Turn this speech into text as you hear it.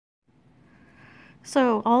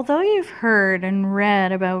So, although you've heard and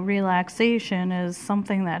read about relaxation as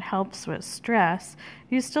something that helps with stress,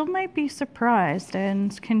 you still might be surprised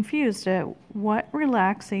and confused at what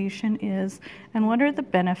relaxation is and what are the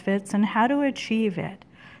benefits and how to achieve it.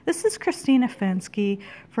 This is Christina Fensky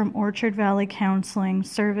from Orchard Valley Counseling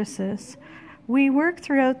Services. We work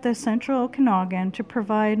throughout the central Okanagan to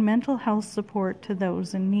provide mental health support to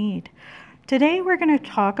those in need. Today we're going to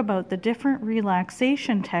talk about the different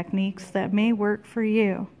relaxation techniques that may work for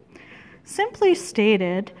you. Simply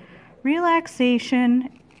stated, relaxation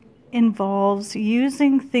involves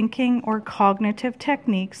using thinking or cognitive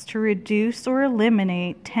techniques to reduce or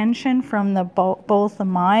eliminate tension from both the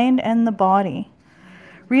mind and the body.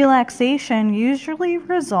 Relaxation usually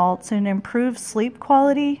results in improved sleep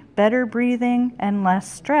quality, better breathing, and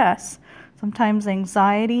less stress, sometimes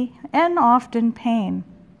anxiety, and often pain.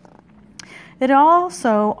 It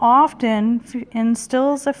also often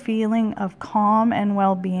instills a feeling of calm and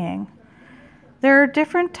well-being. There are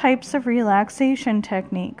different types of relaxation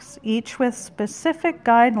techniques, each with specific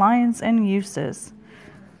guidelines and uses.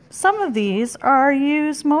 Some of these are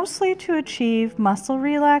used mostly to achieve muscle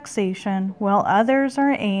relaxation, while others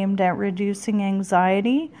are aimed at reducing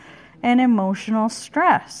anxiety and emotional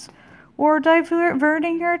stress, or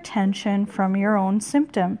diverting your attention from your own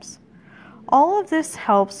symptoms. All of this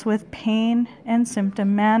helps with pain and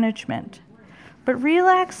symptom management. But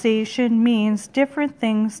relaxation means different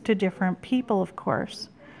things to different people, of course.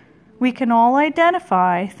 We can all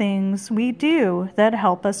identify things we do that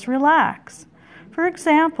help us relax. For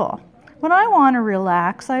example, when I want to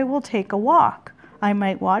relax, I will take a walk. I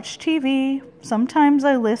might watch TV. Sometimes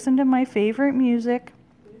I listen to my favorite music,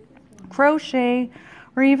 crochet,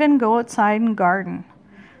 or even go outside and garden.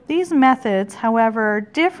 These methods, however, are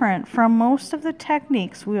different from most of the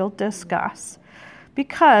techniques we'll discuss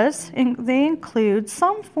because they include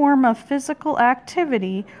some form of physical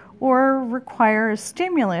activity or require a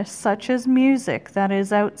stimulus such as music that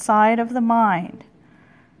is outside of the mind.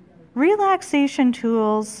 Relaxation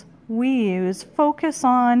tools we use focus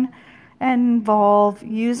on and involve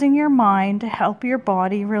using your mind to help your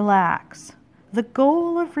body relax. The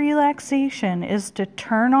goal of relaxation is to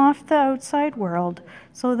turn off the outside world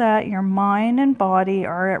so that your mind and body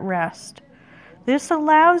are at rest. This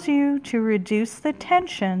allows you to reduce the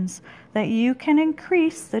tensions that you can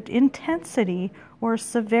increase the intensity or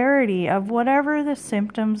severity of whatever the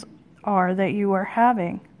symptoms are that you are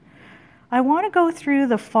having. I want to go through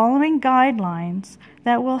the following guidelines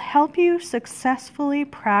that will help you successfully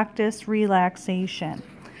practice relaxation.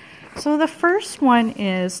 So the first one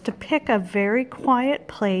is to pick a very quiet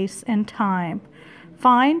place and time.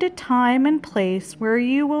 Find a time and place where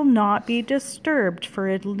you will not be disturbed for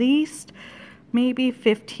at least maybe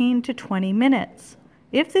 15 to 20 minutes.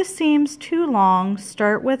 If this seems too long,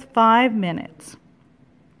 start with 5 minutes.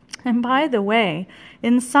 And by the way,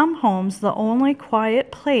 in some homes, the only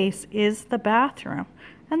quiet place is the bathroom,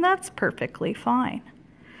 and that's perfectly fine.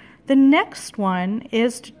 The next one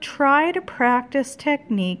is to try to practice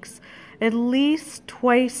techniques at least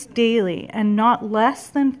twice daily and not less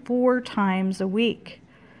than 4 times a week.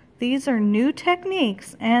 These are new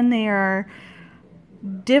techniques and they are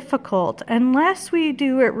difficult unless we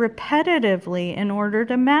do it repetitively in order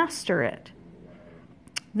to master it.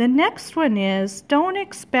 The next one is don't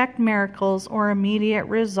expect miracles or immediate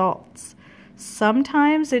results.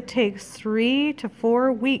 Sometimes it takes 3 to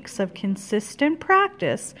 4 weeks of consistent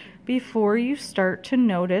practice before you start to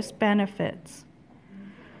notice benefits.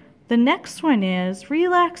 The next one is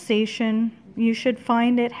relaxation. You should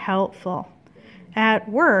find it helpful. At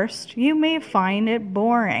worst, you may find it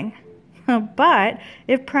boring. But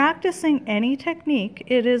if practicing any technique,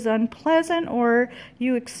 it is unpleasant or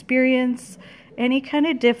you experience any kind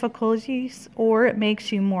of difficulties or it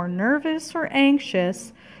makes you more nervous or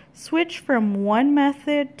anxious, switch from one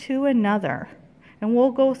method to another. And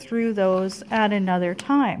we'll go through those at another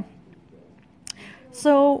time.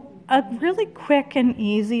 So a really quick and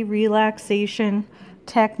easy relaxation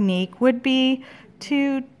technique would be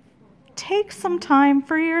to take some time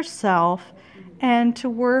for yourself and to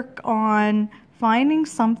work on finding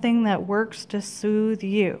something that works to soothe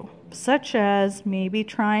you, such as maybe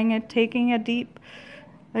taking a deep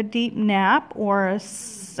nap or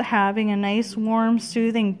having a nice warm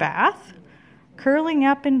soothing bath, curling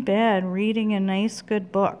up in bed reading a nice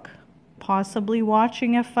good book, possibly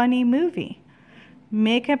watching a funny movie.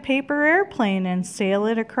 Make a paper airplane and sail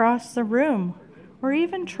it across the room, or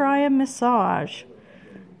even try a massage.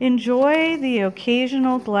 Enjoy the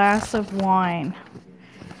occasional glass of wine.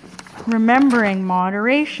 Remembering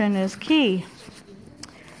moderation is key.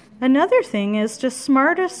 Another thing is to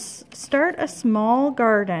start a small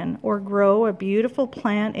garden or grow a beautiful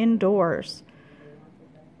plant indoors.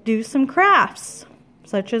 Do some crafts,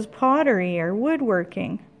 such as pottery or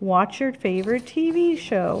woodworking. Watch your favorite TV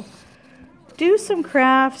show. Do some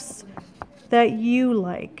crafts that you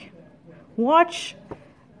like. Watch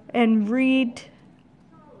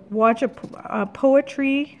a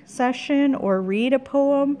poetry session or read a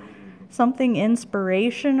poem, something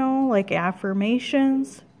inspirational like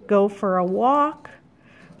affirmations. Go for a walk.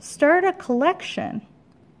 Start a collection.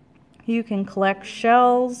 You can collect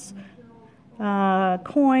shells,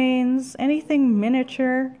 coins, anything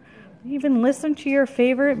miniature. Even listen to your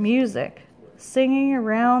favorite music, singing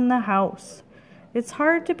around the house. It's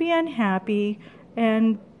hard to be unhappy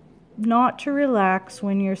and not to relax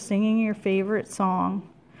when you're singing your favorite song.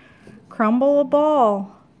 Crumble a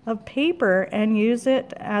ball of paper and use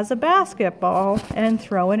it as a basketball and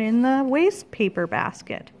throw it in the waste paper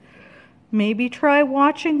basket. Maybe try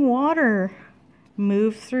watching water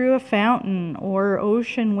move through a fountain or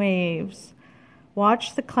ocean waves.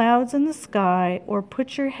 Watch the clouds in the sky, or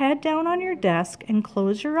put your head down on your desk and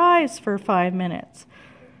close your eyes for 5 minutes.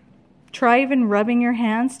 Try even rubbing your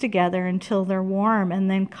hands together until they're warm and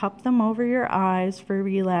then cup them over your eyes for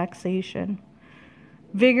relaxation.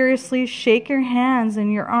 Vigorously shake your hands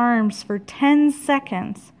and your arms for 10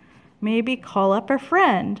 seconds. Maybe call up a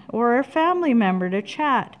friend or a family member to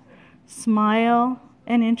chat. Smile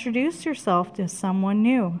and introduce yourself to someone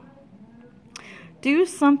new. Do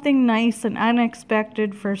something nice and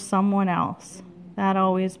unexpected for someone else. That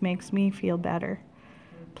always makes me feel better.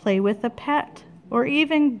 Play with a pet, or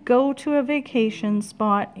even go to a vacation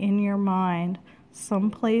spot in your mind,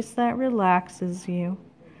 someplace that relaxes you.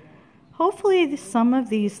 Hopefully some of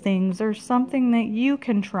these things are something that you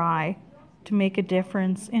can try to make a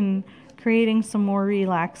difference in creating some more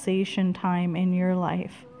relaxation time in your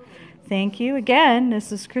life. Thank you again.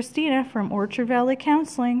 This is Christina from Orchard Valley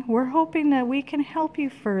Counseling. We're hoping that we can help you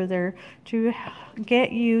further to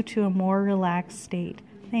get you to a more relaxed state.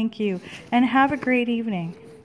 Thank you, and have a great evening.